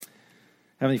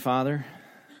Heavenly Father,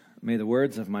 may the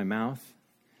words of my mouth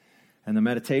and the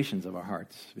meditations of our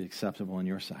hearts be acceptable in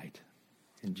your sight.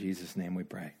 In Jesus' name we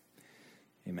pray.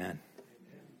 Amen.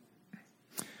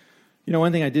 You know,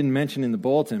 one thing I didn't mention in the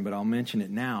bulletin, but I'll mention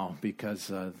it now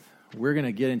because we're going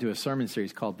to get into a sermon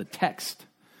series called The Text.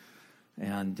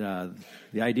 And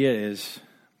the idea is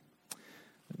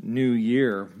new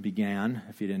year began,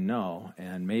 if you didn't know,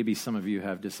 and maybe some of you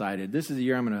have decided, this is the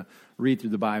year I'm going to read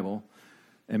through the Bible.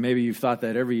 And maybe you've thought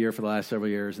that every year for the last several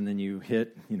years, and then you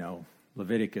hit,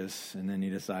 Leviticus, and then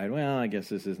you decide, well, I guess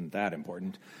this isn't that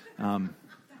important. One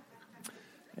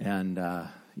of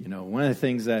the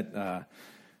things that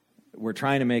we're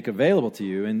trying to make available to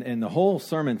you, and the whole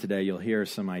sermon today, you'll hear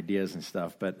some ideas and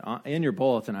stuff, but in your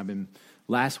bulletin,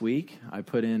 last week, I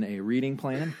put in a reading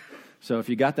plan. So if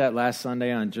you got that last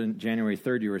Sunday on January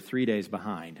 3rd, you were 3 days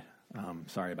behind.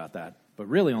 Sorry about that. But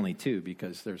really only 2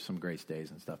 because there's some grace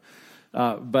days and stuff.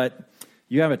 But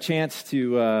you have a chance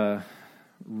to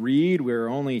read. We're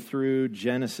only through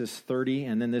Genesis 30,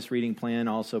 and then this reading plan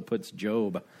also puts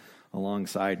Job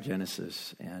alongside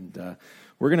Genesis. And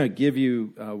we're going to give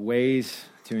you ways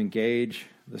to engage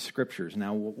the Scriptures.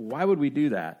 Now, why would we do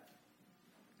that?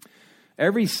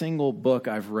 Every single book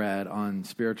I've read on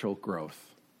spiritual growth,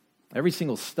 every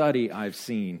single study I've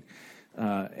seen,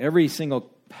 every single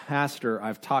pastor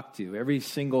I've talked to, every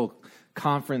single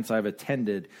conference I've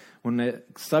attended, when the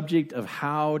subject of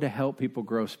how to help people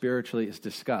grow spiritually is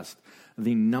discussed,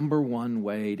 the number one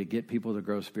way to get people to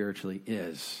grow spiritually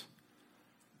is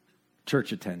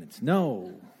church attendance.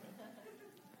 No.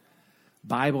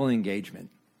 Bible engagement.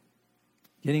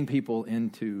 Getting people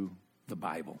into the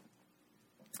Bible.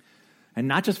 And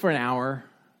not just for an hour,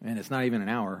 and it's not even an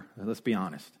hour, let's be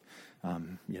honest.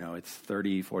 It's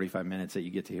 30, 45 minutes that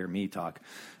you get to hear me talk.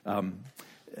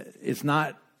 It's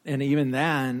not, and even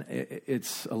then,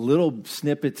 it's a little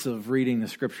snippets of reading the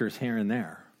Scriptures here and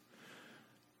there.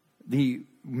 The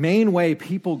main way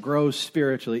people grow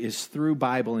spiritually is through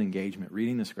Bible engagement,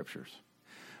 reading the Scriptures.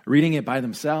 Reading it by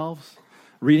themselves,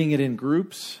 reading it in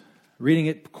groups, reading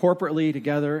it corporately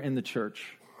together in the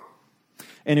church.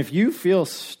 And if you feel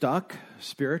stuck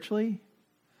spiritually,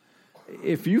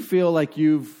 if you feel like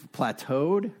you've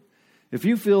plateaued, if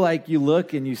you feel like you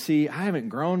look and you see, I haven't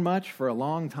grown much for a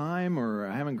long time, or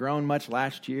I haven't grown much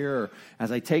last year, or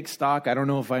as I take stock, I don't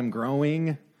know if I'm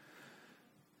growing,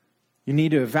 you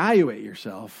need to evaluate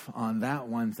yourself on that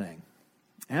one thing.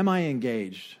 Am I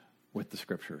engaged with the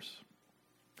Scriptures?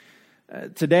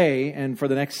 Today, and for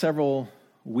the next several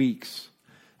weeks,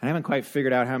 I haven't quite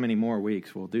figured out how many more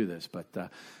weeks we'll do this,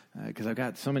 but because I've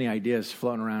got so many ideas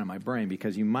floating around in my brain,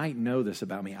 because you might know this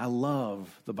about me. I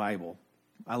love the Bible.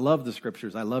 I love the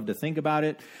Scriptures. I love to think about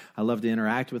it. I love to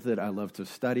interact with it. I love to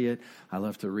study it. I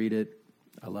love to read it.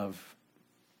 I love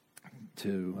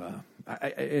to,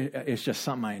 it's just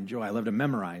something I enjoy. I love to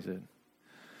memorize it.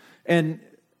 And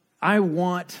I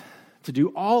want to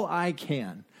do all I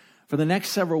can for the next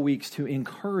several weeks to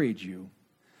encourage you,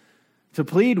 to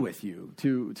plead with you,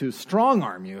 to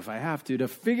strong-arm you if I have to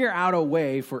figure out a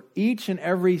way for each and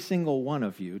every single one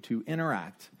of you to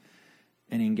interact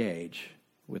and engage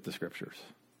with the Scriptures.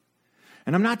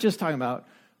 And I'm not just talking about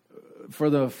for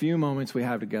the few moments we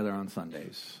have together on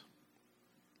Sundays.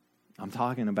 I'm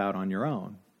talking about on your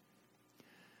own.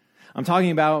 I'm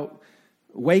talking about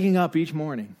waking up each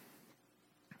morning,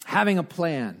 having a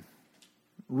plan,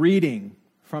 reading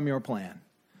from your plan,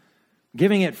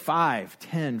 giving it 5,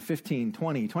 10, 15,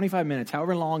 20, 25 minutes,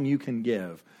 however long you can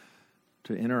give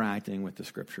to interacting with the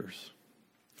Scriptures.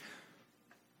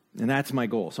 And that's my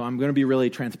goal. So I'm going to be really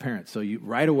transparent. So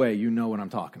right away, you know what I'm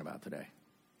talking about today.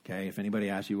 Okay? If anybody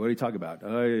asks you, what are you talking about?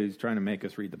 Oh, he's trying to make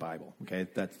us read the Bible. Okay?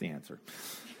 That's the answer.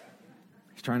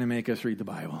 He's trying to make us read the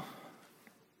Bible.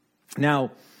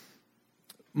 Now,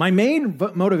 my main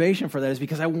motivation for that is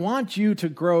because I want you to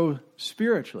grow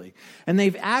spiritually. And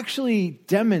they've actually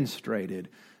demonstrated,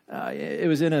 it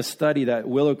was in a study that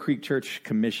Willow Creek Church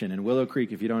commissioned. And Willow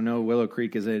Creek, if you don't know, Willow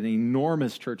Creek is an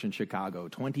enormous church in Chicago.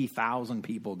 20,000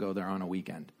 people go there on a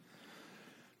weekend.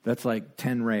 That's like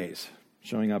 10 rays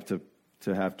showing up to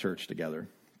have church together.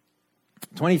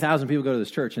 20,000 people go to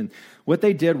this church. And what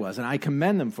they did was, and I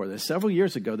commend them for this, several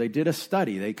years ago, they did a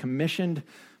study. They commissioned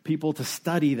people to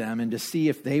study them and to see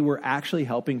if they were actually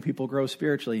helping people grow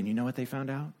spiritually. And you know what they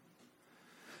found out?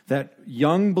 That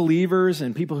young believers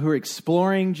and people who are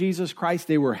exploring Jesus Christ,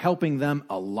 they were helping them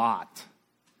a lot.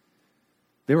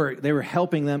 They were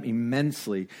helping them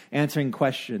immensely, answering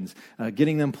questions,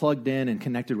 getting them plugged in and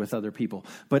connected with other people.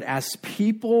 But as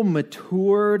people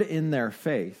matured in their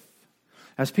faith,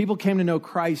 as people came to know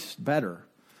Christ better,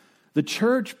 the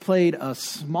church played a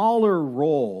smaller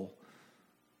role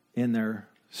in their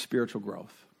spiritual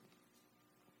growth.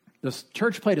 The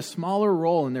church played a smaller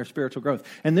role in their spiritual growth,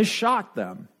 and this shocked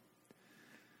them.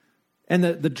 And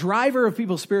the driver of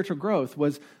people's spiritual growth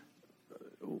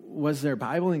was their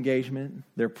Bible engagement,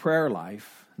 their prayer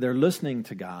life, their listening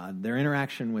to God, their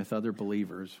interaction with other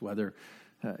believers, whether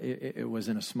it was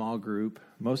in a small group.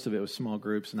 Most of it was small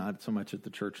groups, not so much at the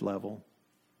church level.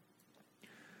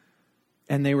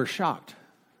 And they were shocked.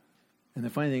 And the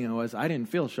funny thing was, I didn't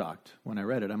feel shocked when I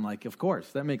read it. I'm like, of course,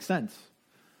 that makes sense.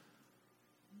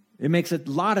 It makes a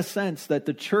lot of sense that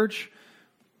the church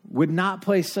would not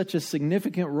play such a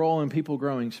significant role in people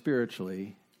growing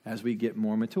spiritually as we get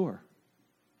more mature.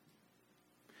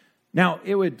 Now,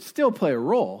 it would still play a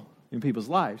role in people's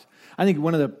lives. I think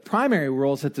one of the primary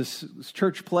roles that this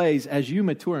church plays as you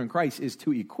mature in Christ is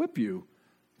to equip you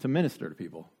to minister to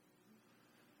people.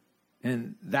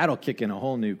 And that'll kick in a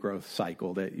whole new growth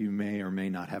cycle that you may or may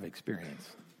not have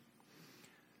experienced.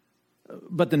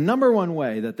 But the number one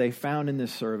way that they found in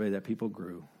this survey that people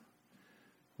grew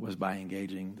was by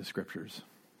engaging the scriptures.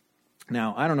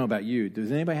 Now, I don't know about you.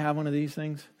 Does anybody have one of these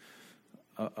things?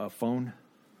 A phone?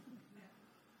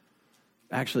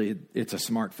 Actually, it's a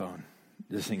smartphone.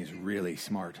 This thing is really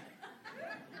smart.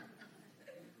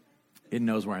 It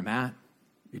knows where I'm at.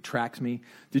 It tracks me.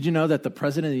 Did you know that the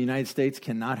President of the United States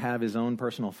cannot have his own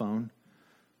personal phone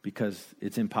because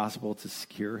it's impossible to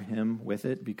secure him with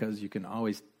it because you can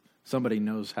always, somebody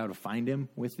knows how to find him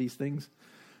with these things?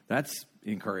 That's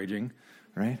encouraging,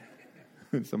 right?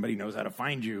 Somebody knows how to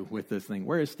find you with this thing.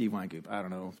 Where is Steve Weinkoop? I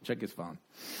don't know. Check his phone.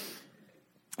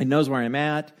 It knows where I'm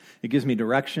at. It gives me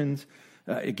directions.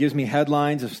 It gives me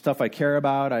headlines of stuff I care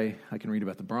about. I can read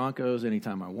about the Broncos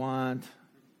anytime I want.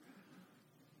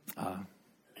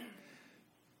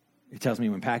 It tells me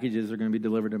when packages are going to be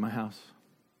delivered to my house.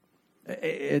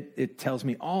 It tells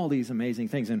me all these amazing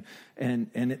things.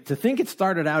 And to think it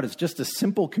started out as just a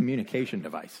simple communication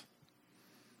device,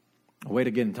 a way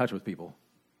to get in touch with people.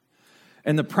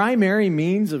 And the primary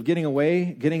means of getting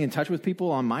in touch with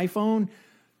people on my phone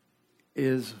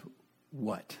is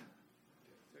what?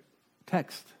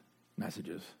 Text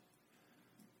messages.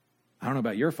 I don't know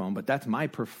about your phone, but that's my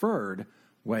preferred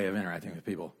way of interacting with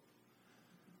people.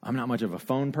 I'm not much of a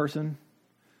phone person.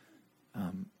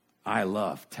 I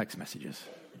love text messages.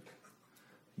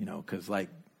 You know, because like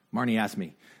Marnie asked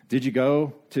me, did you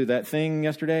go to that thing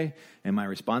yesterday? And my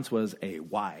response was a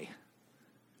why.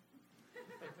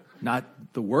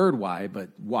 Not the word why, but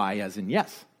why as in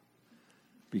yes.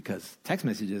 Because text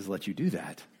messages let you do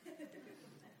that.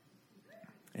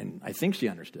 And I think she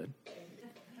understood.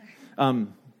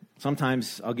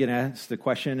 Sometimes I'll get asked the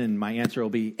question and my answer will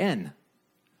be N.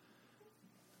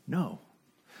 No.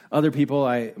 Other people,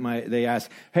 they ask,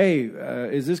 hey,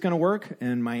 is this going to work?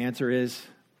 And my answer is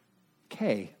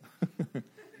K.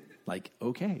 Like,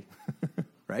 okay.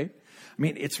 Right? I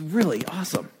mean, it's really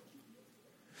awesome.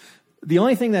 The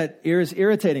only thing that is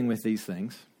irritating with these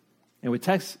things, and with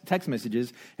text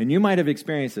messages, and you might have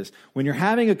experienced this, when you're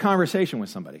having a conversation with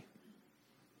somebody,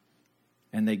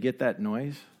 and they get that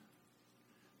noise,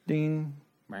 ding,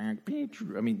 I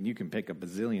mean, you can pick a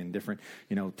bazillion different,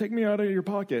 take me out of your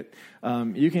pocket.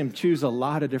 You can choose a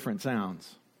lot of different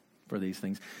sounds for these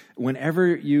things.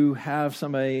 Whenever you have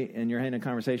somebody and you're having a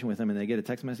conversation with them and they get a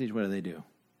text message, what do?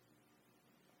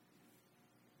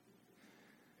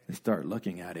 They start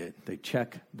looking at it. They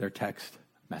check their text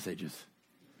messages,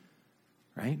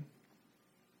 right?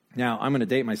 Now, I'm going to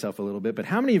date myself a little bit, but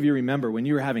how many of you remember when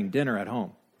you were having dinner at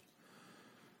home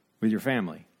with your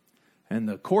family? And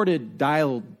the corded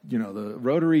dial, the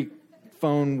rotary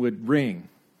phone would ring.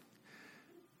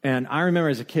 And I remember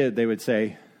as a kid, they would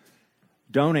say,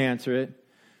 don't answer it.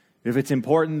 If it's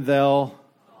important, they'll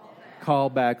call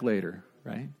back later,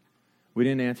 right? We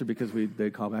didn't answer because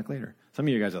they'd call back later. Some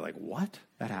of you guys are like, what?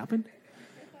 That happened?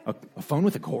 A phone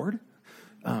with a cord?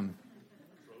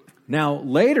 Now,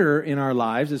 later in our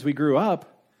lives, as we grew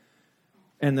up,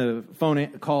 and the phone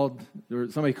called, or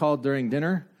somebody called during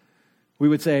dinner, we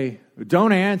would say,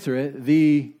 don't answer it.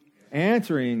 The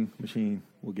answering machine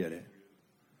will get it.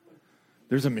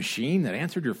 There's a machine that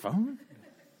answered your phone?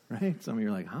 Right? Some of you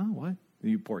are like, huh? What?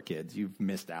 You poor kids. You've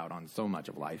missed out on so much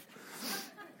of life.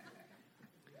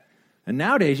 And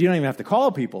nowadays, you don't even have to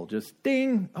call people. Just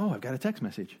ding. Oh, I've got a text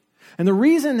message. And the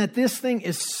reason that this thing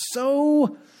is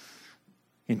so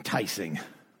enticing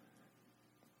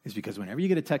is because whenever you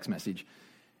get a text message,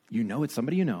 you know it's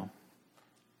somebody you know.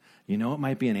 You know, it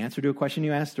might be an answer to a question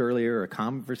you asked earlier or a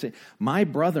conversation. My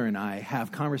brother and I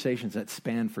have conversations that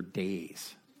span for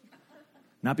days.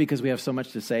 Not because we have so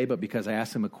much to say, but because I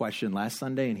asked him a question last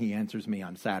Sunday and he answers me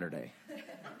on Saturday.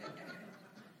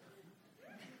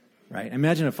 Right?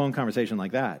 Imagine a phone conversation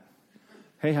like that.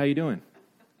 Hey, how you doing?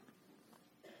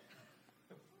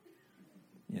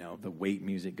 The wait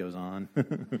music goes on.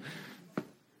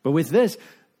 But with this,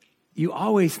 you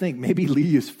always think, maybe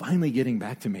Lee is finally getting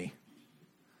back to me.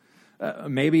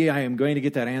 Maybe I am going to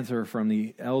get that answer from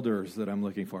the elders that I'm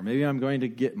looking for. Maybe I'm going to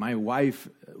get my wife.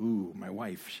 My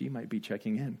wife, she might be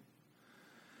checking in.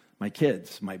 My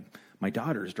kids, my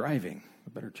daughter's driving. I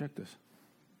better check this.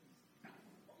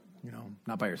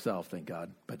 Not by herself, thank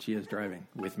God, but she is driving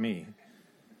with me.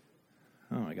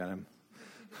 Oh, I got him.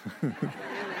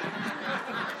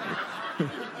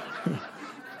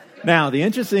 Now, the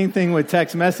interesting thing with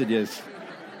text messages,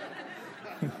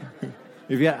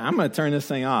 I'm going to turn this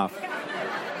thing off.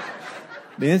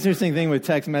 The interesting thing with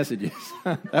text messages,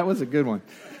 that was a good one.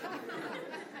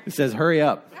 It says, hurry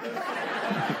up.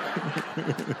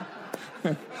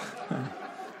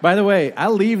 By the way, I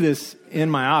leave this in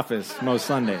my office most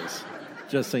Sundays,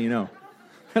 just so you know.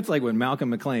 That's like when Malcolm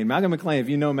McLean, if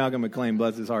you know Malcolm McLean,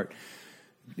 bless his heart,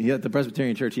 at the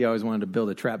Presbyterian Church, he always wanted to build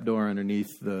a trap door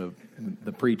underneath the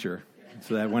preacher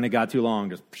so that when it got too long,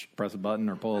 just press a button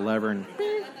or pull a lever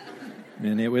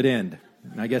and it would end.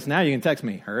 I guess now you can text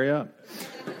me, hurry up.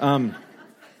 That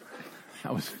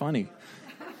was funny.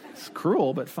 It's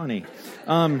cruel, but funny.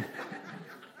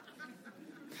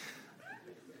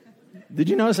 Did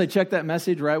you notice I checked that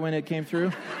message right when it came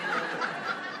through?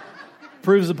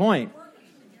 Proves the point.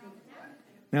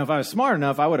 Now, if I was smart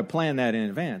enough, I would have planned that in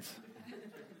advance,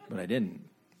 but I didn't.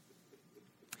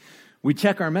 We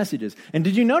check our messages. And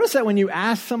did you notice that when you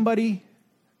ask somebody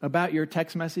about your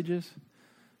text messages,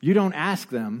 you don't ask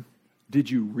them, did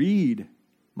you read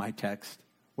my text?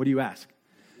 What do you ask?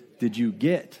 Did you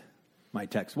get my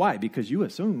text? Why? Because you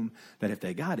assume that if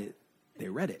they got it, they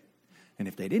read it. And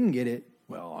if they didn't get it,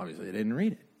 well, obviously they didn't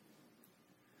read it.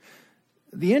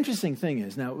 The interesting thing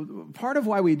is, now, part of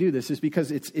why we do this is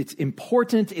because it's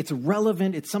important, it's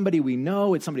relevant, it's somebody we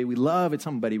know, it's somebody we love, it's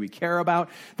somebody we care about.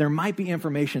 There might be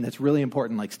information that's really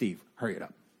important, like Steve, hurry it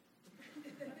up.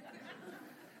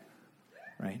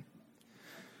 Right?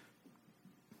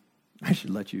 I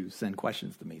should let you send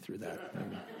questions to me through that.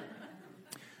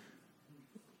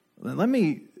 Let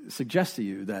me suggest to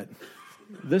you that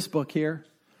this book here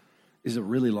is a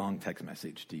really long text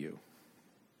message to you.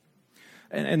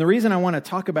 And the reason I want to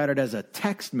talk about it as a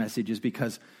text message is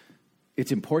because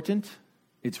it's important,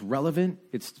 it's relevant,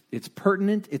 it's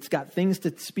pertinent, it's got things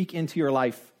to speak into your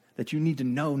life that you need to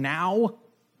know now,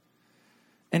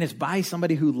 and it's by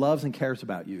somebody who loves and cares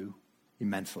about you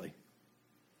immensely.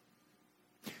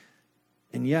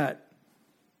 And yet,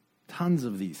 tons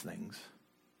of these things,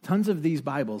 tons of these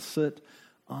Bibles sit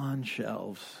on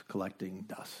shelves collecting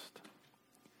dust.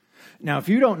 Now, if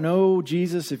you don't know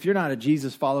Jesus, if you're not a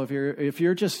Jesus follower, if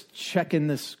you're just checking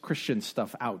this Christian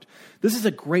stuff out, this is a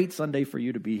great Sunday for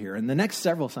you to be here. And the next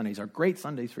several Sundays are great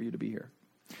Sundays for you to be here.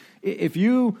 If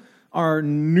you are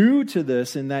new to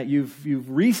this in that you've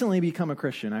recently become a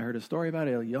Christian, I heard a story about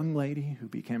a young lady who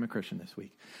became a Christian this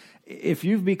week. If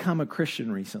you've become a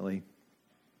Christian recently,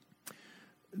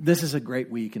 this is a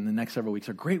great week, and the next several weeks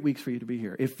are great weeks for you to be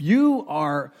here. If you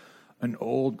are an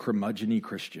old curmudgeon-y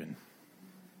Christian,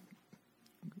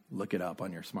 look it up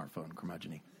on your smartphone,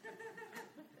 curmudgeon-y.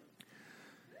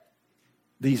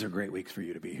 These are great weeks for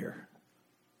you to be here.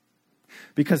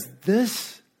 Because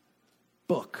this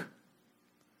book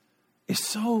is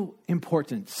so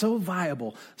important, so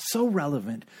viable, so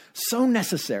relevant, so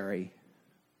necessary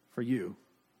for you,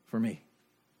 for me.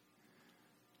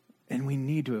 And we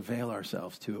need to avail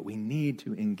ourselves to it. We need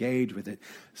to engage with it.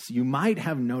 So you might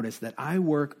have noticed that I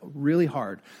work really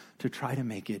hard to try to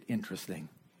make it interesting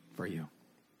for you.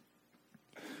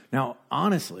 Now,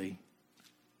 honestly,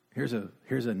 here's a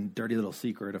dirty little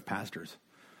secret of pastors.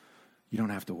 You don't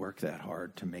have to work that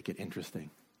hard to make it interesting.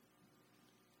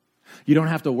 You don't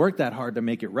have to work that hard to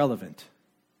make it relevant.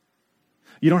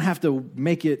 You don't have to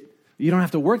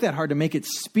work that hard to make it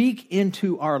speak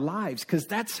into our lives, because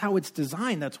that's how it's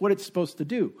designed. That's what it's supposed to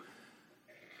do.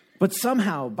 But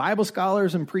somehow, Bible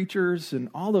scholars and preachers and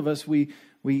all of us, we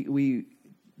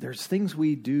there's things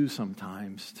we do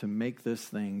sometimes to make this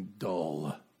thing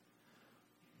dull,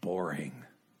 boring,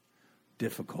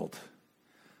 difficult,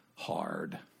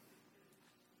 hard.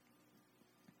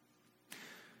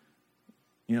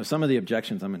 You know, some of the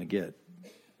objections I'm going to get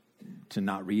to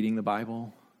not reading the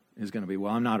Bible is going to be,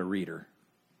 well, I'm not a reader.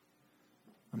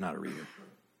 I'm not a reader.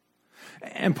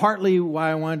 And partly why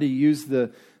I wanted to use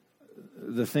the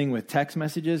thing with text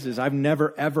messages is I've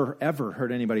never, ever, ever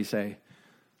heard anybody say,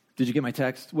 did you get my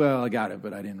text? Well, I got it,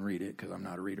 but I didn't read it because I'm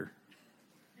not a reader.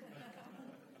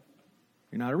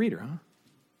 You're not a reader, huh?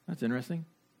 That's interesting.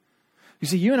 You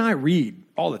see, you and I read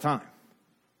all the time.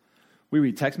 We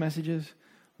read text messages.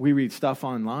 We read stuff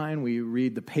online. We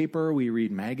read the paper. We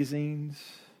read magazines.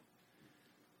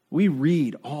 We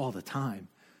read all the time.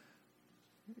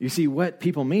 You see, what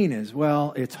people mean is,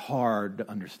 well, it's hard to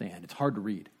understand. It's hard to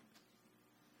read.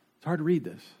 It's hard to read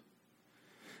this.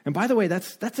 And by the way,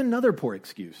 that's another poor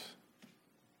excuse.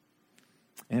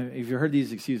 And if you heard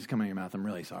these excuses come out of your mouth, I'm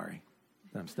really sorry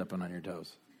that I'm stepping on your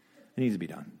toes. It needs to be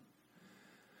done.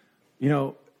 You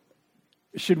know,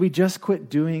 should we just quit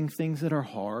doing things that are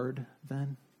hard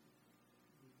then?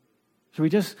 Should we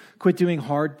just quit doing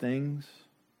hard things?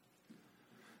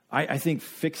 I think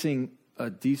fixing a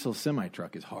diesel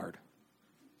semi-truck is hard.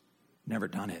 Never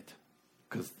done it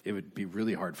because it would be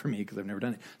really hard for me because I've never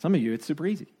done it. Some of you, it's super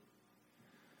easy.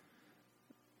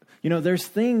 You know, there's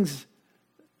things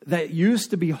that used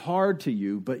to be hard to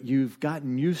you, but you've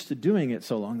gotten used to doing it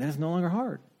so long that it's no longer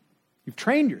hard. You've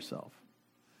trained yourself.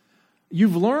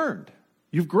 You've learned.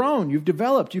 You've grown. You've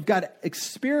developed. You've got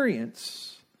experience.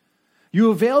 You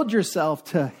availed yourself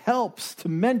to helps, to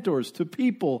mentors, to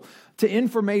people, to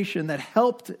information that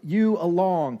helped you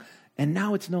along. And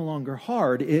now it's no longer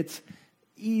hard. It's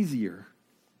easier.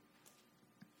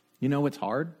 You know what's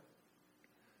hard?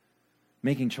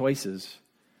 Making choices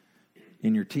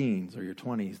in your teens or your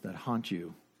 20s that haunt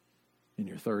you in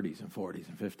your 30s and 40s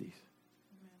and 50s.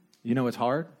 You know what's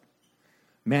hard?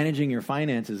 Managing your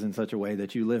finances in such a way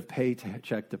that you live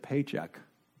paycheck to paycheck.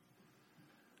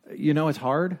 You know it's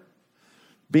hard?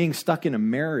 Being stuck in a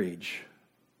marriage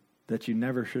that you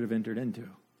never should have entered into.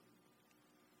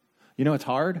 You know it's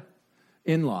hard?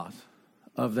 In-laws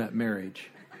of that marriage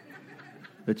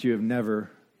that you have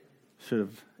never should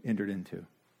have entered into.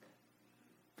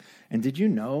 And did you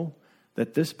know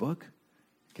that this book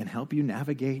can help you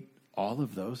navigate all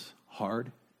of those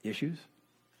hard issues?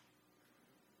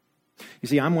 You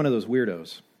see, I'm one of those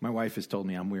weirdos. My wife has told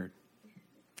me I'm weird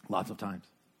lots of times.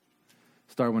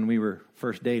 Started when we were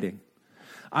first dating.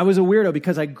 I was a weirdo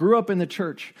because I grew up in the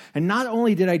church. And not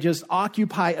only did I just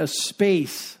occupy a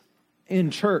space in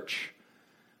church,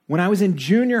 when I was in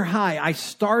junior high, I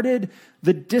started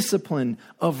the discipline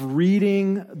of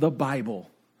reading the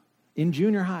Bible in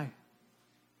junior high.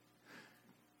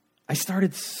 I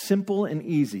started simple and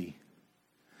easy.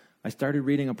 I started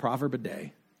reading a proverb a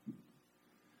day.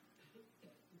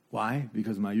 Why?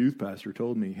 Because my youth pastor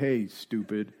told me, hey,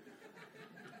 stupid,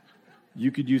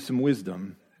 you could use some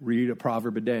wisdom. Read a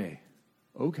proverb a day.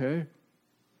 Okay.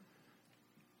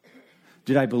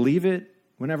 Did I believe it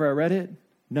whenever I read it?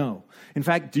 No. In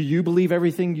fact, do you believe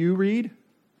everything you read?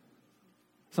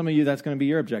 Some of you, that's going to be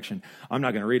your objection. I'm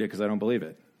not going to read it because I don't believe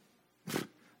it.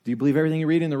 Do you believe everything you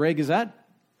read in the Ray Gazette?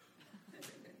 Do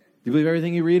you believe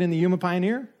everything you read in the Yuma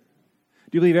Pioneer? Do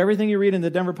you believe everything you read in the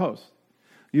Denver Post?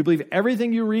 Do you believe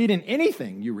everything you read in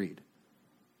anything you read?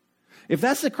 If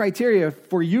that's the criteria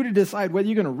for you to decide whether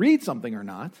you're going to read something or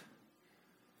not,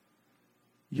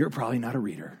 you're probably not a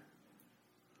reader.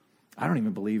 I don't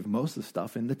even believe most of the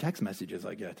stuff in the text messages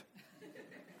I get.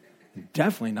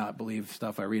 Definitely not believe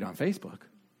stuff I read on Facebook.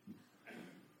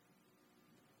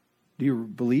 Do you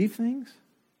believe things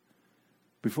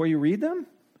before you read them?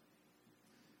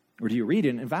 Or do you read it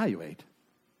and evaluate?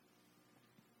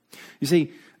 You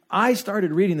see, I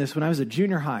started reading this when I was a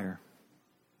junior higher.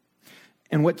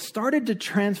 And what started to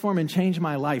transform and change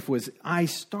my life was I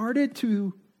started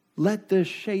to let this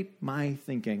shape my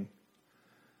thinking.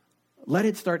 Let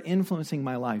it start influencing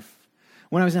my life.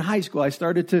 When I was in high school, I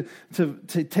started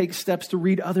to take steps to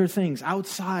read other things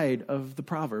outside of the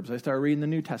Proverbs. I started reading the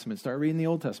New Testament, started reading the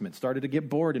Old Testament, started to get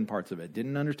bored in parts of it,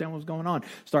 didn't understand what was going on,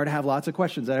 started to have lots of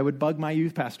questions that I would bug my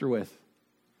youth pastor with.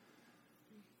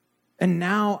 And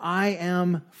now I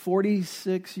am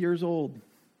 46 years old,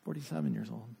 47 years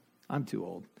old. I'm too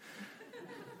old,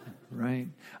 right?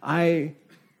 I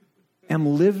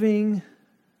am living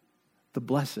the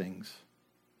blessings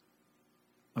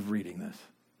of reading this.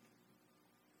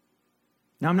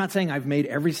 Now, I'm not saying I've made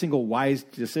every single wise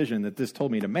decision that this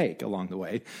told me to make along the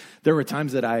way. There were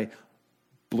times that I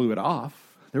blew it off.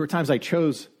 There were times I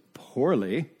chose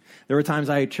poorly. There were times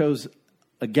I chose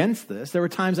against this. There were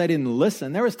times I didn't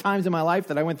listen. There was times in my life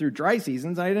that I went through dry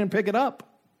seasons and I didn't pick it up.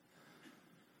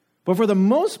 But for the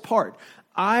most part,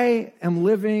 I am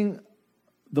living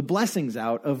the blessings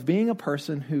out of being a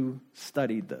person who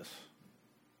studied this.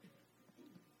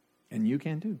 And you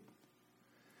can too.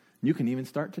 You can even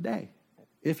start today,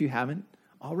 if you haven't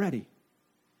already.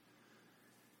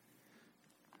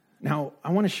 Now,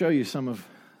 I want to show you some of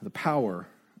the power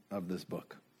of this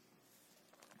book.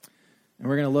 And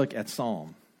we're going to look at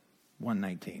Psalm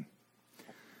 119.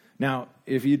 Now,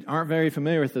 if you aren't very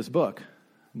familiar with this book,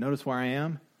 notice where I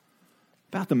am.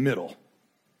 About the middle.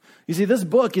 You see, this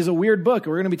book is a weird book.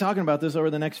 We're going to be talking about this over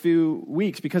the next few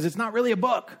weeks because it's not really a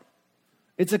book.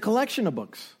 It's a collection of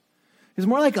books. It's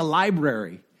more like a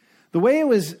library. The way it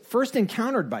was first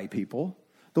encountered by people,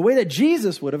 the way that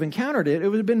Jesus would have encountered it, it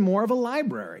would have been more of a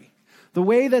library. The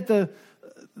way that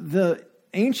the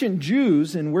ancient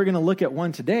Jews, and we're going to look at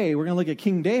one today, we're going to look at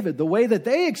King David, the way that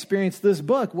they experienced this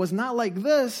book was not like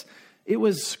this. It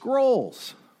was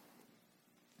scrolls.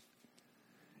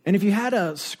 And if you had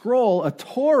a scroll, a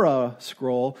Torah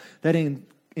scroll, that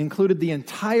included the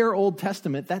entire Old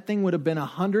Testament, that thing would have been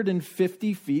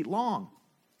 150 feet long.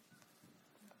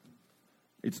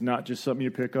 It's not just something you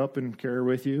pick up and carry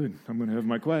with you, and I'm going to have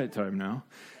my quiet time now.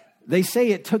 They say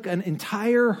it took an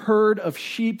entire herd of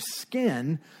sheep's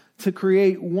skin to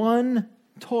create one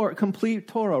complete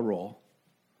Torah roll.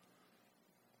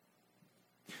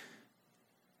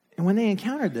 And when they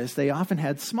encountered this, they often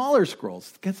had smaller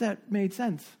scrolls because that made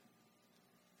sense.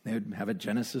 They would have a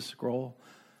Genesis scroll,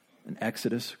 an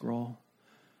Exodus scroll,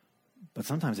 but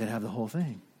sometimes they'd have the whole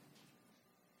thing.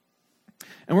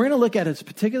 And we're going to look at this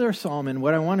particular psalm, and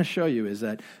what I want to show you is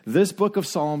that this book of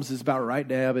Psalms is about right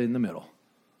dab in the middle.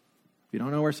 If you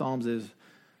don't know where Psalms is,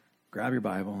 grab your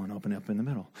Bible and open it up in the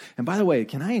middle. And by the way,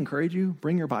 can I encourage you,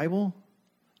 bring your Bible?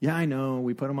 Yeah, I know,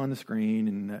 we put them on the screen,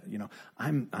 and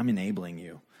I'm enabling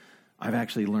you. I've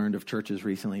actually learned of churches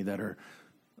recently that are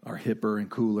hipper and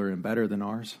cooler and better than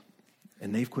ours,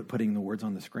 and they've quit putting the words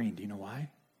on the screen. Do you know why?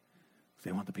 Because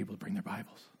they want the people to bring their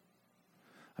Bibles.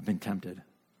 I've been tempted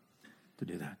to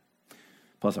do that.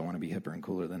 Plus, I want to be hipper and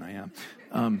cooler than I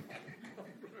am.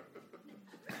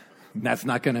 That's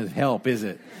not going to help, is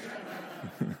it?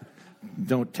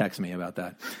 Don't text me about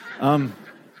that.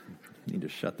 Need to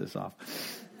shut this off.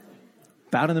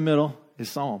 About in the middle is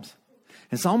Psalms.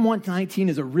 And Psalm 119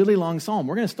 is a really long psalm.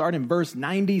 We're going to start in verse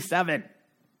 97.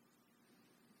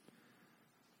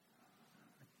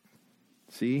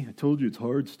 See, I told you it's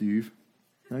hard, Steve.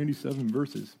 97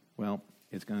 verses. Well,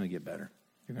 it's going to get better.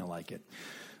 You're going to like it.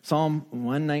 Psalm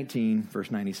 119,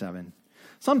 verse 97.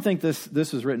 Some think this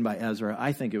was written by Ezra.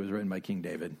 I think it was written by King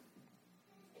David.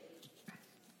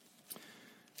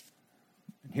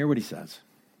 And hear what he says.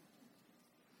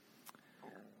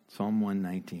 Psalm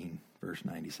 119, verse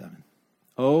 97.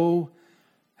 Oh,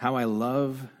 how I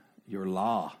love your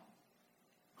law.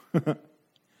 That's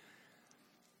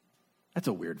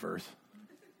a weird verse.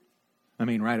 I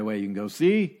mean, right away you can go,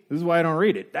 see, this is why I don't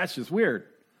read it. That's just weird.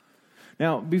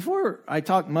 Now, before I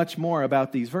talk much more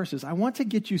about these verses, I want to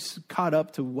get you caught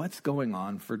up to what's going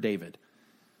on for David.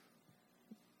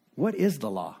 What is the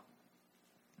law?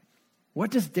 What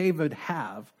does David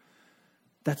have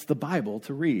that's the Bible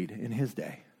to read in his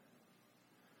day?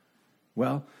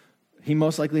 Well, he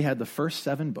most likely had the first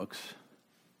 7 books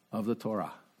of the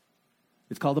Torah.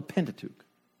 It's called the Pentateuch.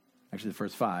 Actually, the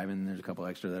first 5, and there's a couple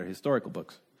extra that are historical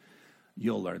books.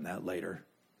 You'll learn that later.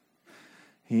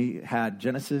 He had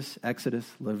Genesis, Exodus,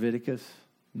 Leviticus,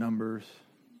 Numbers,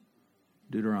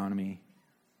 Deuteronomy,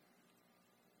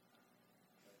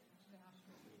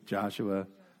 Joshua,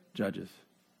 Judges.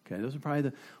 Okay, those are probably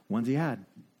the ones he had.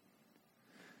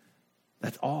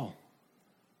 That's all.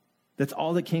 That's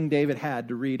all that King David had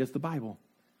to read as the Bible.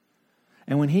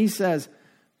 And when he says,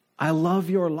 I love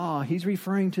your law, he's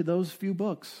referring to those few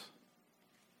books.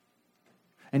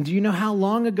 And do you know how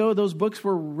long ago those books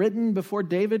were written before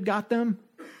David got them?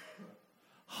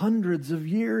 Hundreds of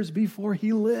years before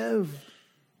he lived.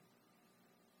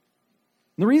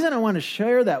 And the reason I want to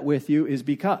share that with you is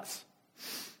because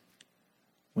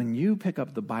when you pick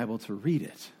up the Bible to read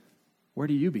it, where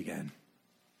do you begin?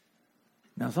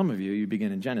 Now, some of you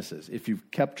begin in Genesis. If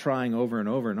you've kept trying over and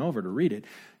over and over to read it,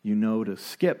 you know to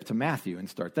skip to Matthew and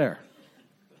start there.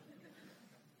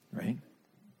 Right?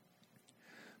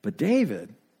 But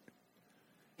David,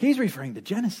 he's referring to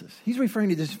Genesis. He's referring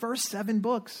to his first 7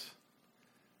 books.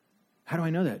 How do I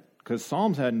know that? Because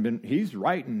Psalms hadn't been, he's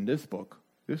writing this book.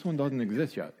 This one doesn't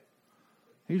exist yet.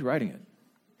 He's writing it.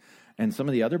 And some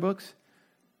of the other books,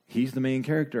 he's the main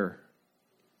character.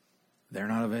 They're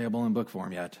not available in book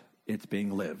form yet. It's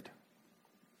being lived.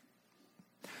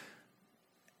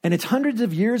 And it's hundreds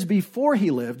of years before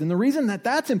he lived. And the reason that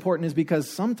that's important is because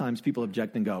sometimes people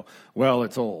object and go, well,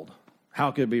 it's old.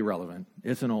 How could it be relevant?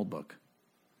 It's an old book.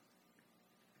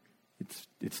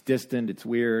 It's distant, it's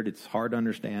weird, it's hard to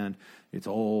understand, it's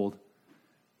old.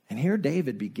 And here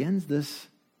David begins this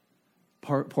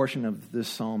portion of this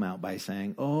psalm out by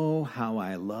saying, oh, how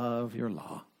I love your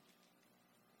law.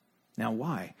 Now,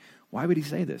 why? Why would he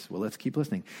say this? Well, let's keep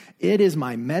listening. It is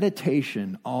my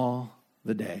meditation all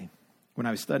the day. When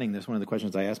I was studying this, one of the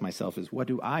questions I asked myself is, what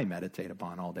do I meditate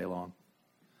upon all day long?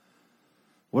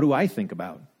 What do I think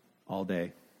about all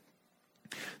day?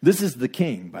 This is the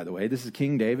king, by the way. This is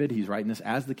King David. He's writing this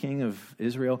as the king of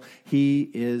Israel. He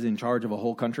is in charge of a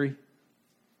whole country.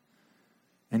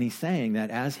 And he's saying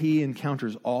that as he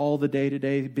encounters all the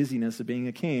day-to-day busyness of being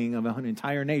a king of an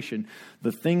entire nation,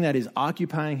 the thing that is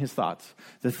occupying his thoughts,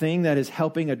 the thing that is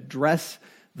helping address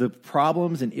the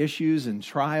problems and issues and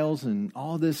trials and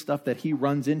all this stuff that he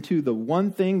runs into, the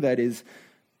one thing that is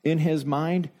in his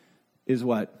mind is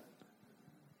what?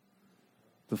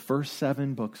 The first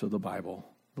 7 books of the Bible,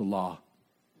 the law.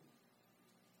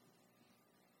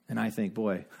 And I think,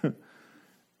 boy,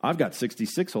 I've got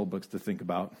 66 whole books to think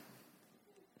about.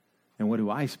 And what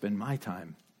do I spend my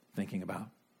time thinking about?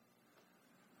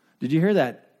 Did you hear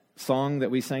that song that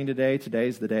we sang today?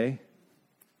 Today's the day.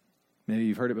 Maybe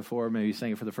you've heard it before. Maybe you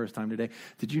sang it for the first time today.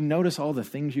 Did you notice all the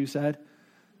things you said?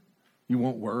 You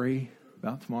won't worry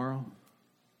about tomorrow.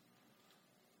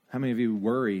 How many of you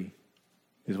worry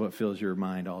is what fills your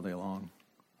mind all day long?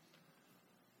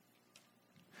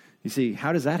 You see,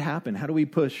 how does that happen? How do we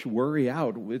push worry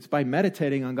out? It's by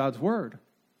meditating on God's word.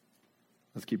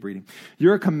 Let's keep reading.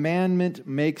 Your commandment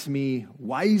makes me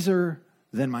wiser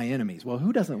than my enemies. Well,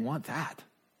 who doesn't want that?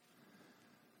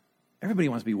 Everybody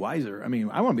wants to be wiser. I mean,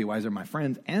 I want to be wiser than my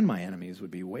friends, and my enemies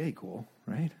would be way cool,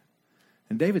 right?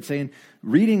 And David's saying,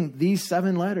 reading these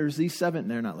 7 letters, these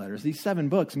 7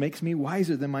 books makes me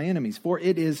wiser than my enemies, for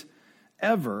it is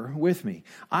ever with me.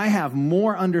 I have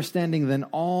more understanding than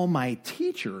all my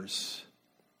teachers.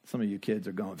 Some of you kids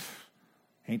are going,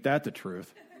 ain't that the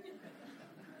truth?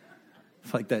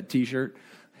 It's like that t-shirt.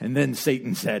 And then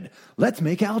Satan said, let's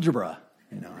make algebra.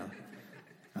 You know,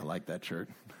 I like that shirt.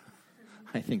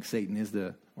 I think Satan is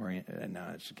the orient. No,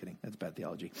 just kidding. That's bad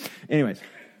theology. Anyways,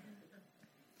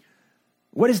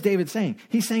 what is David saying?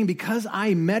 He's saying, because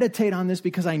I meditate on this,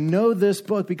 because I know this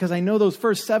book, because I know those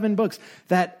first 7 books,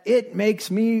 that it makes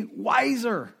me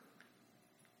wiser.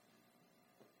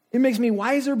 It makes me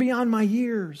wiser beyond my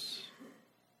years.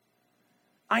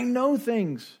 I know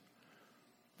things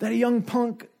that a young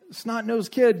punk,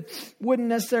 snot-nosed kid wouldn't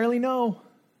necessarily know.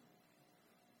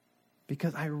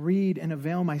 Because I read and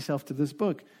avail myself to this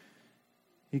book.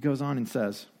 He goes on and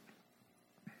says,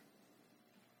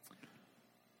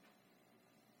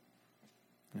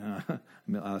 I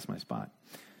lost my spot.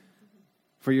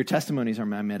 For your testimonies are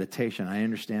my meditation. I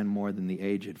understand more than the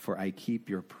aged, for I keep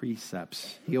your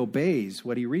precepts. He obeys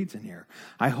what he reads in here.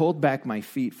 I hold back my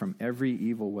feet from every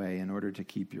evil way in order to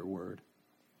keep your word.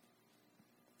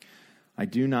 I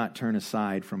do not turn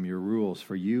aside from your rules,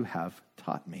 for you have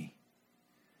taught me.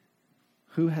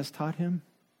 Who has taught him?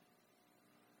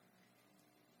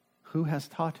 Who has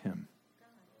taught him?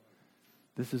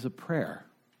 This is a prayer.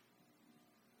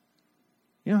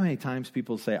 You know how many times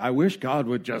people say, I wish God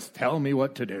would just tell me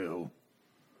what to do.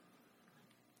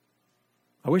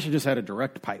 I wish I just had a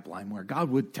direct pipeline where God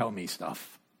would tell me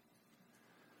stuff.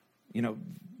 You know,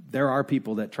 there are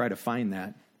people that try to find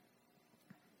that.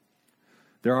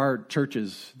 There are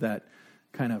churches that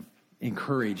kind of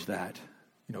encourage that.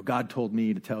 You know, God told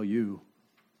me to tell you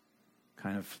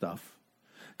kind of stuff.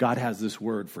 God has this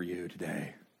word for you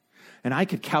today. And I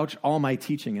could couch all my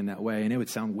teaching in that way, and it would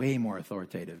sound way more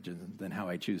authoritative than how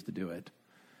I choose to do it.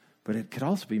 But it could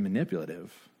also be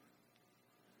manipulative.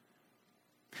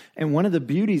 And one of the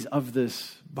beauties of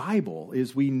this Bible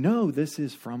is we know this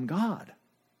is from God.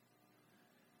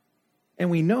 And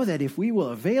we know that if we will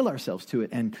avail ourselves to it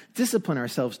and discipline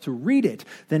ourselves to read it,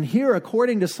 then here,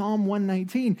 according to Psalm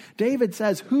 119, David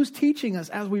says, who's teaching us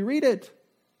as we read it?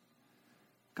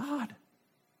 God.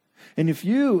 And if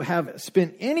you have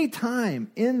spent any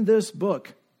time in this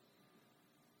book,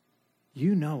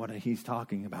 you know what he's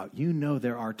talking about. You know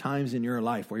there are times in your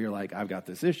life where you're like, I've got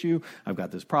this issue, I've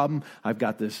got this problem, I've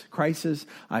got this crisis,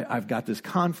 I've got this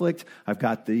conflict, I've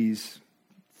got these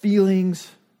feelings.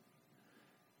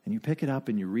 And you pick it up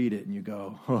and you read it and you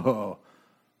go, oh,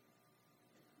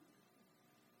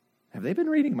 have they been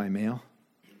reading my mail?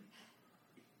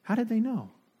 How did they know?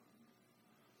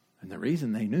 And the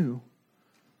reason they knew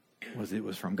was it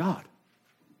was from God.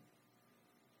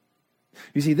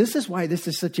 You see, this is why this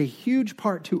is such a huge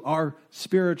part to our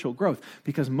spiritual growth,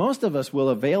 because most of us will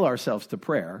avail ourselves to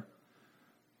prayer.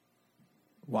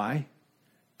 Why?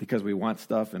 Because we want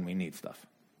stuff and we need stuff.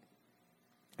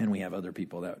 And we have other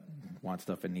people that want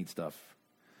stuff and need stuff,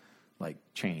 like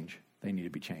change. They need to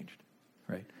be changed,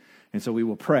 right? And so we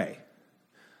will pray,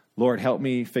 Lord, help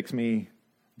me, fix me,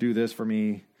 do this for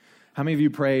me. How many of you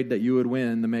prayed that you would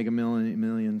win the Mega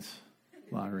Millions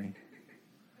lottery?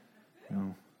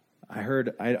 No. I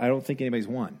heard, I don't think anybody's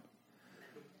won.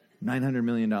 $900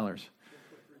 million. $3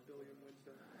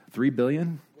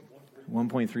 billion?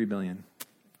 $1.3 billion.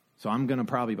 So I'm going to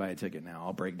probably buy a ticket now.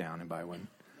 I'll break down and buy one.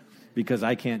 because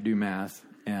I can't do math,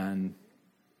 and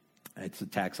it's a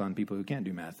tax on people who can't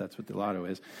do math. That's what the lotto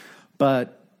is.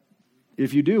 But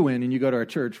if you do win and you go to our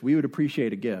church, we would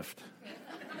appreciate a gift.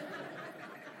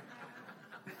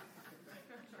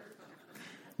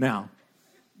 Now,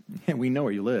 we know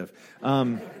where you live.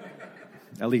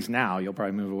 At least now, you'll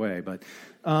probably move away. But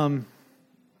how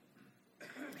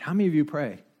many of you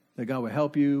pray that God will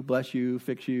help you, bless you,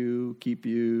 fix you, keep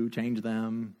you, change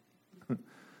them? I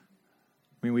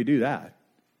mean, we do that.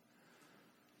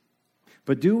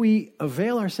 But do we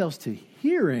avail ourselves to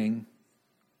hearing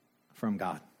from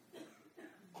God?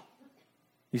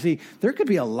 You see, there could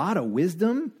be a lot of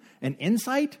wisdom and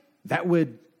insight that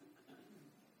would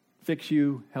fix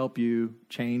you, help you,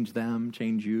 change them,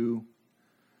 change you,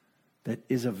 that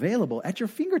is available at your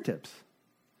fingertips.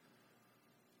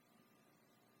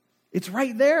 It's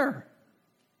right there.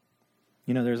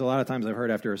 You know, there's a lot of times I've heard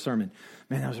after a sermon,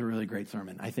 man, that was a really great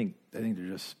sermon. I think they're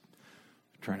just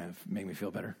trying to make me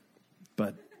feel better.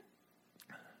 But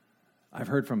I've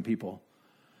heard from people,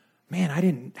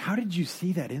 man, how did you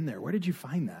see that in there? Where did you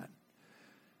find that?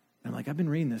 And I'm like, I've been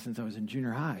reading this since I was in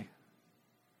junior high.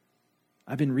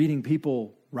 I've been reading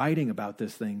people writing about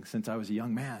this thing since I was a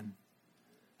young man,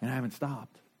 and I haven't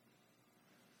stopped.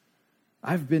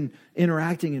 I've been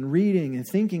interacting and reading and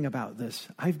thinking about this.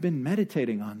 I've been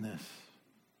meditating on this.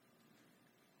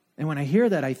 And when I hear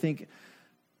that, I think,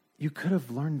 you could have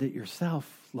learned it yourself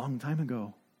a long time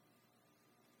ago.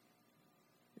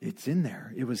 It's in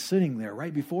there. It was sitting there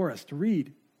right before us to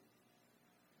read.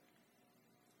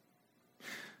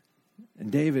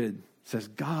 And David says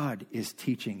God is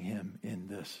teaching him in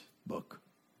this book.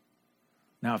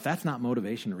 Now, if that's not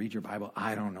motivation to read your Bible,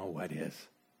 I don't know what is.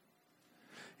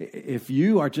 If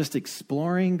you are just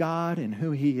exploring God and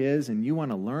who he is and you want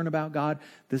to learn about God,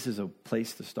 this is a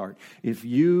place to start. If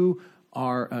you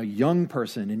are a young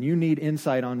person and you need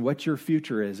insight on what your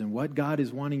future is and what God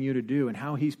is wanting you to do and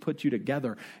how he's put you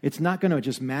together, it's not going to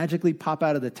just magically pop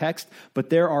out of the text,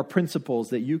 but there are principles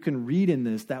that you can read in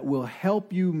this that will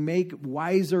help you make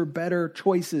wiser, better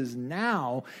choices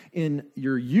now in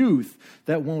your youth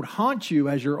that won't haunt you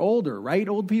as you're older, right,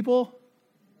 old people?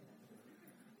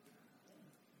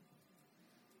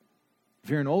 If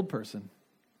you're an old person,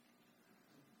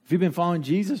 if you've been following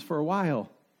Jesus for a while,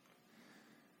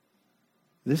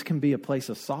 this can be a place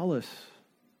of solace,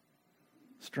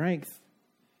 strength,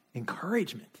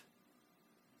 encouragement,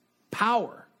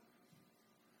 power.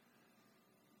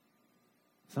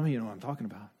 Some of you know what I'm talking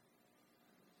about.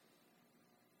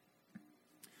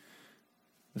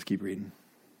 Let's keep reading.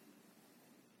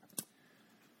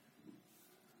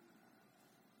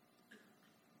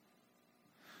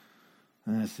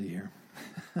 Let's see here.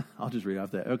 I'll just read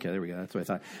off that. Okay, there we go. That's what I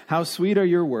thought. How sweet are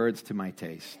your words to my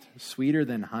taste, sweeter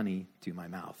than honey to my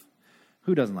mouth.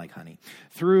 Who doesn't like honey?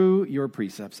 Through your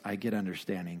precepts I get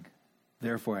understanding.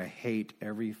 Therefore I hate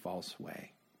every false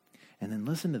way. And then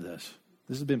listen to this.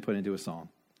 This has been put into a psalm.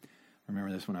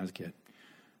 Remember this when I was a kid.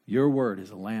 Your word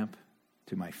is a lamp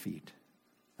to my feet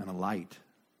and a light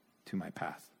to my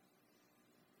path.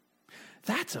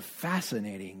 That's a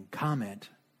fascinating comment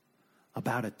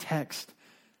about a text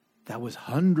that was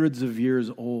hundreds of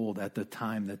years old at the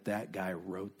time that guy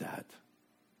wrote that.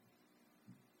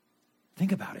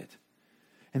 Think about it.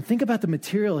 And think about the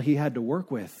material he had to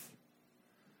work with.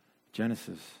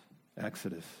 Genesis,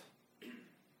 Exodus,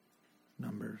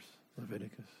 Numbers,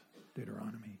 Leviticus,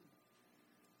 Deuteronomy.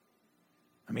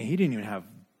 I mean, he didn't even have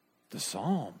the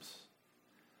Psalms.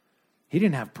 He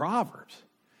didn't have Proverbs.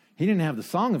 He didn't have the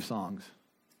Song of Songs.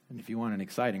 And if you want an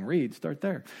exciting read, start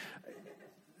there.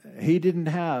 He didn't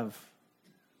have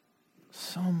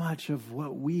so much of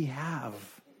what we have.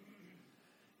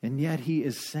 And yet he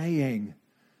is saying,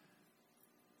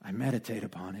 I meditate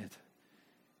upon it.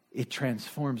 It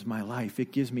transforms my life.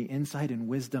 It gives me insight and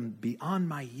wisdom beyond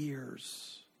my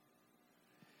years.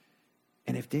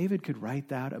 And if David could write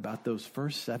that about those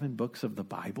first 7 books of the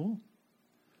Bible,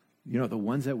 you know, the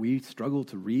ones that we struggle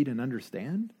to read and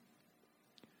understand,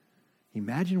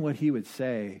 imagine what he would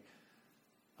say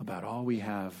about all we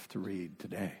have to read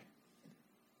today.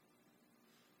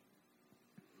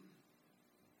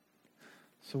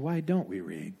 So why don't we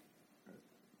read?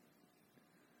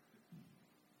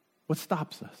 What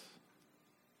stops us?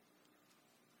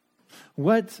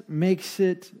 What makes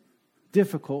it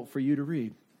difficult for you to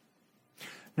read?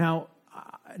 Now,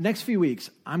 next few weeks,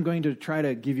 I'm going to try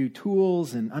to give you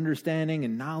tools and understanding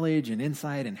and knowledge and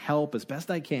insight and help as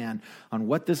best I can on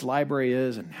what this library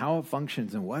is and how it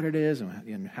functions and what it is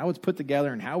and how it's put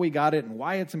together and how we got it and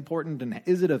why it's important and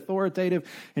is it authoritative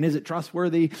and is it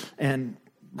trustworthy and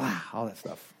all that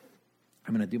stuff.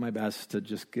 I'm going to do my best to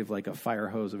just give like a fire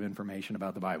hose of information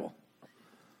about the Bible.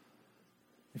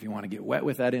 If you want to get wet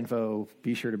with that info,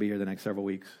 be sure to be here the next several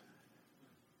weeks.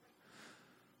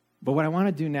 But what I want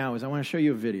to do now is I want to show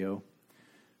you a video.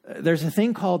 There's a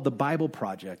thing called the Bible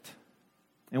Project.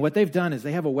 And what they've done is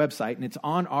they have a website, and it's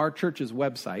on our church's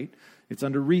website. It's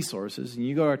under resources, and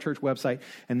you go to our church website,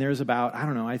 and there's about,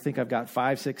 I think I've got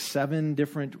 5, 6, 7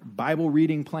 different Bible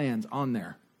reading plans on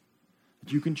there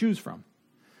that you can choose from.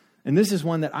 And this is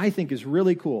one that I think is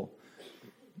really cool.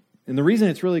 And the reason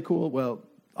it's really cool, well,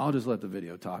 I'll just let the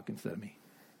video talk instead of me.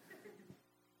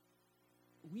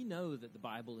 We know that the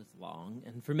Bible is long,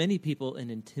 and for many people, an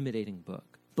intimidating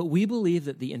book. But we believe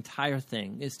that the entire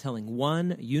thing is telling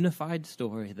one unified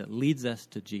story that leads us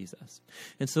to Jesus.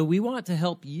 And so we want to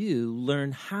help you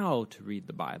learn how to read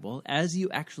the Bible as you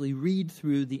actually read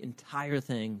through the entire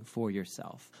thing for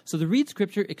yourself. So the Read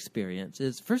Scripture experience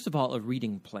is, first of all, a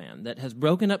reading plan that has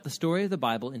broken up the story of the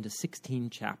Bible into 16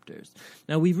 chapters.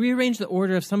 Now, we've rearranged the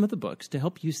order of some of the books to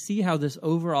help you see how this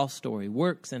overall story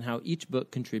works and how each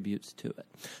book contributes to it.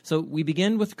 So we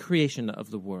begin with creation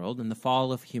of the world and the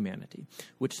fall of humanity,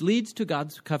 which leads to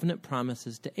God's covenant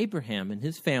promises to Abraham and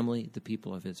his family, the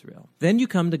people of Israel. Then you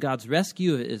come to God's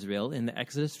rescue of Israel in the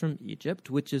Exodus from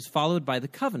Egypt, which is followed by the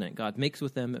covenant God makes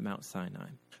with them at Mount Sinai.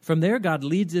 From there, God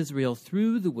leads Israel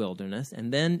through the wilderness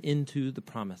and then into the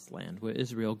promised land, where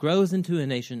Israel grows into a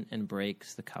nation and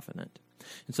breaks the covenant.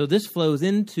 And so this flows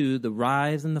into the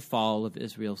rise and the fall of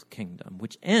Israel's kingdom,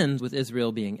 which ends with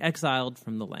Israel being exiled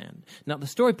from the land. Now, the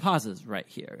story pauses right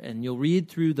here, and you'll read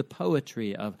through the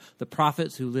poetry of the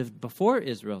prophets who lived before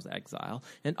Israel's exile,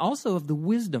 and also of the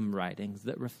wisdom writings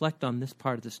that reflect on this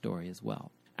part of the story as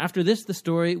well. After this, the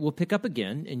story will pick up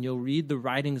again, and you'll read the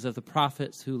writings of the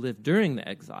prophets who lived during the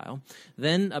exile,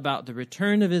 then about the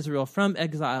return of Israel from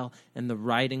exile, and the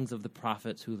writings of the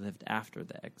prophets who lived after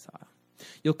the exile.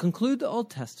 You'll conclude the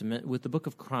Old Testament with the book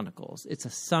of Chronicles. It's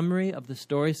a summary of the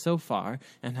story so far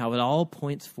and how it all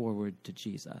points forward to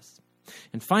Jesus.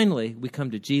 And finally, we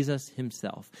come to Jesus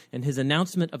himself and his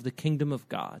announcement of the kingdom of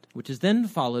God, which is then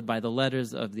followed by the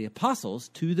letters of the apostles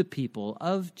to the people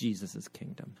of Jesus'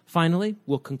 kingdom. Finally,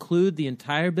 we'll conclude the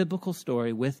entire biblical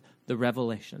story with the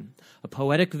Revelation, a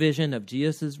poetic vision of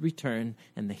Jesus' return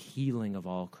and the healing of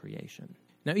all creation.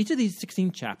 Now, each of these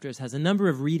 16 chapters has a number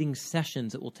of reading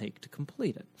sessions it will take to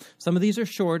complete it. Some of these are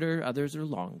shorter, others are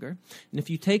longer. And if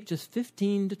you take just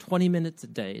 15 to 20 minutes a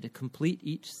day to complete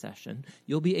each session,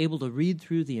 you'll be able to read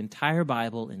through the entire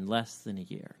Bible in less than a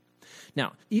year.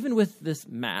 Now, even with this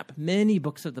map, many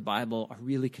books of the Bible are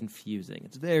really confusing.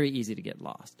 It's very easy to get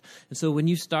lost. And so when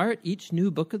you start each new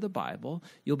book of the Bible,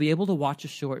 you'll be able to watch a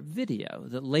short video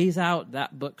that lays out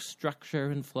that book's structure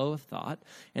and flow of thought,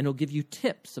 and it'll give you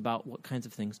tips about what kinds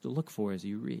of things to look for as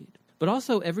you read. But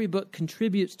also, every book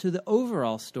contributes to the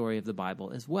overall story of the Bible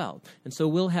as well. And so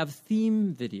we'll have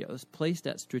theme videos placed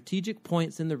at strategic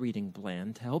points in the reading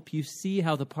plan to help you see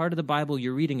how the part of the Bible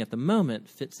you're reading at the moment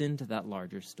fits into that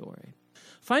larger story.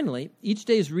 Finally, each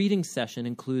day's reading session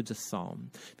includes a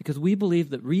psalm, because we believe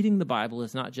that reading the Bible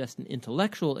is not just an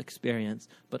intellectual experience,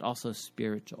 but also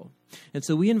spiritual. And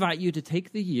so we invite you to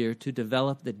take the year to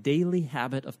develop the daily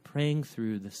habit of praying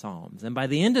through the Psalms. And by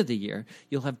the end of the year,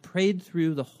 you'll have prayed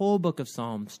through the whole book of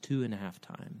Psalms 2.5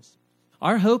 times.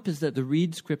 Our hope is that the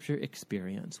Read Scripture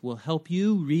experience will help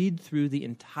you read through the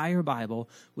entire Bible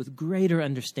with greater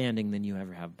understanding than you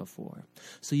ever have before,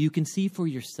 so you can see for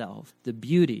yourself the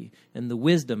beauty and the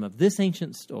wisdom of this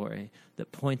ancient story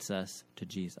that points us to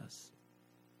Jesus.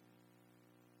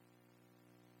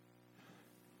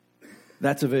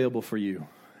 That's available for you.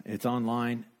 It's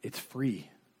online. It's free.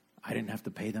 I didn't have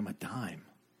to pay them a dime.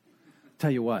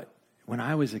 Tell you what, when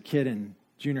I was a kid in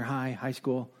junior high, high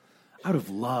school, I would have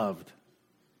loved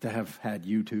to have had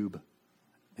YouTube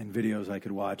and videos I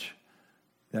could watch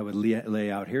that would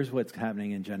lay out, here's what's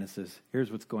happening in Genesis,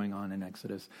 here's what's going on in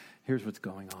Exodus, here's what's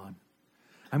going on.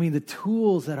 I mean, the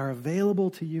tools that are available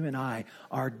to you and I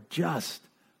are just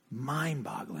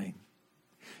mind-boggling.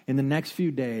 In the next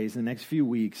few days, the next few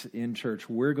weeks in church,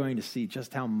 we're going to see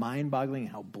just how mind-boggling,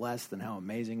 how blessed, and how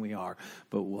amazing we are.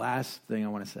 But last thing I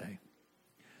want to say,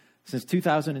 since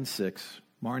 2006,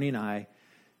 Marnie and I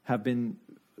have been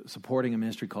supporting a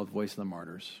ministry called Voice of the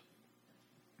Martyrs.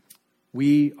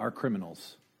 We are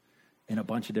criminals in a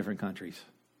bunch of different countries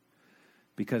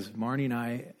because Marnie and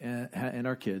I and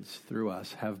our kids, through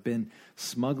us, have been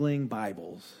smuggling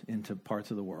Bibles into parts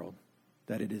of the world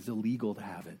that it is illegal to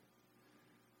have it.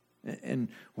 And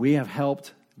we have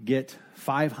helped get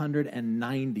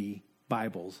 590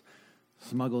 Bibles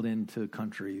smuggled into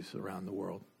countries around the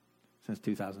world since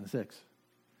 2006.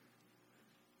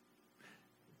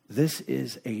 This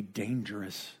is a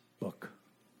dangerous book.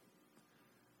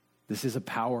 This is a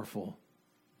powerful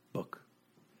book.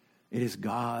 It is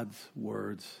God's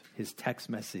words, his text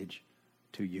message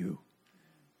to you.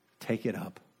 Take it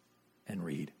up and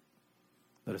read.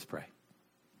 Let us pray.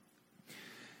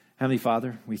 Heavenly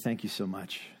Father, we thank you so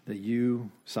much that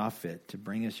you saw fit to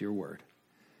bring us your word,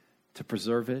 to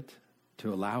preserve it,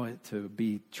 to allow it to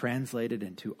be translated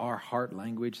into our heart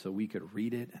language so we could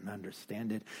read it and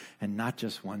understand it, and not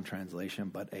just one translation,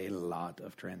 but a lot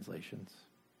of translations.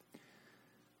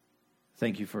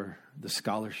 Thank you for the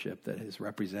scholarship that is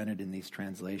represented in these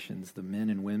translations, the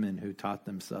men and women who taught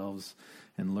themselves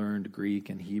and learned Greek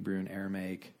and Hebrew and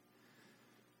Aramaic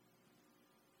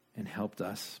and helped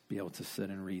us be able to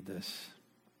sit and read this.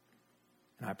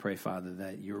 And I pray, Father,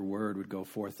 that your word would go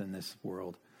forth in this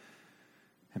world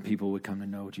and people would come to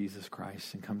know Jesus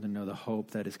Christ and come to know the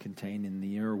hope that is contained in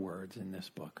your words in this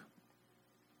book.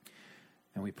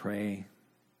 And we pray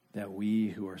that we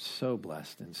who are so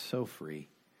blessed and so free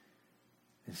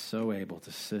and so able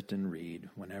to sit and read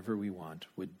whenever we want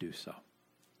would do so.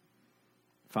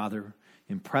 Father,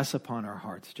 impress upon our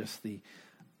hearts just the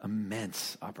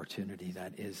immense opportunity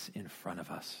that is in front of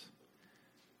us.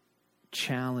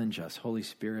 Challenge us, Holy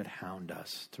Spirit, hound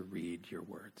us to read your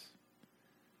words.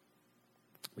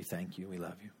 We thank you, we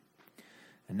love you.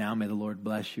 And now may the Lord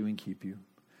bless you and keep you.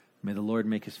 May the Lord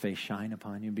make his face shine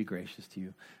upon you and be gracious to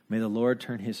you. May the Lord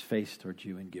turn his face towards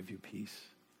you and give you peace.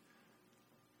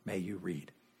 May you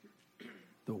read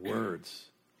the words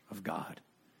of God.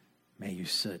 May you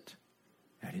sit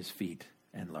at his feet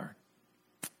and learn.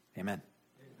 Amen.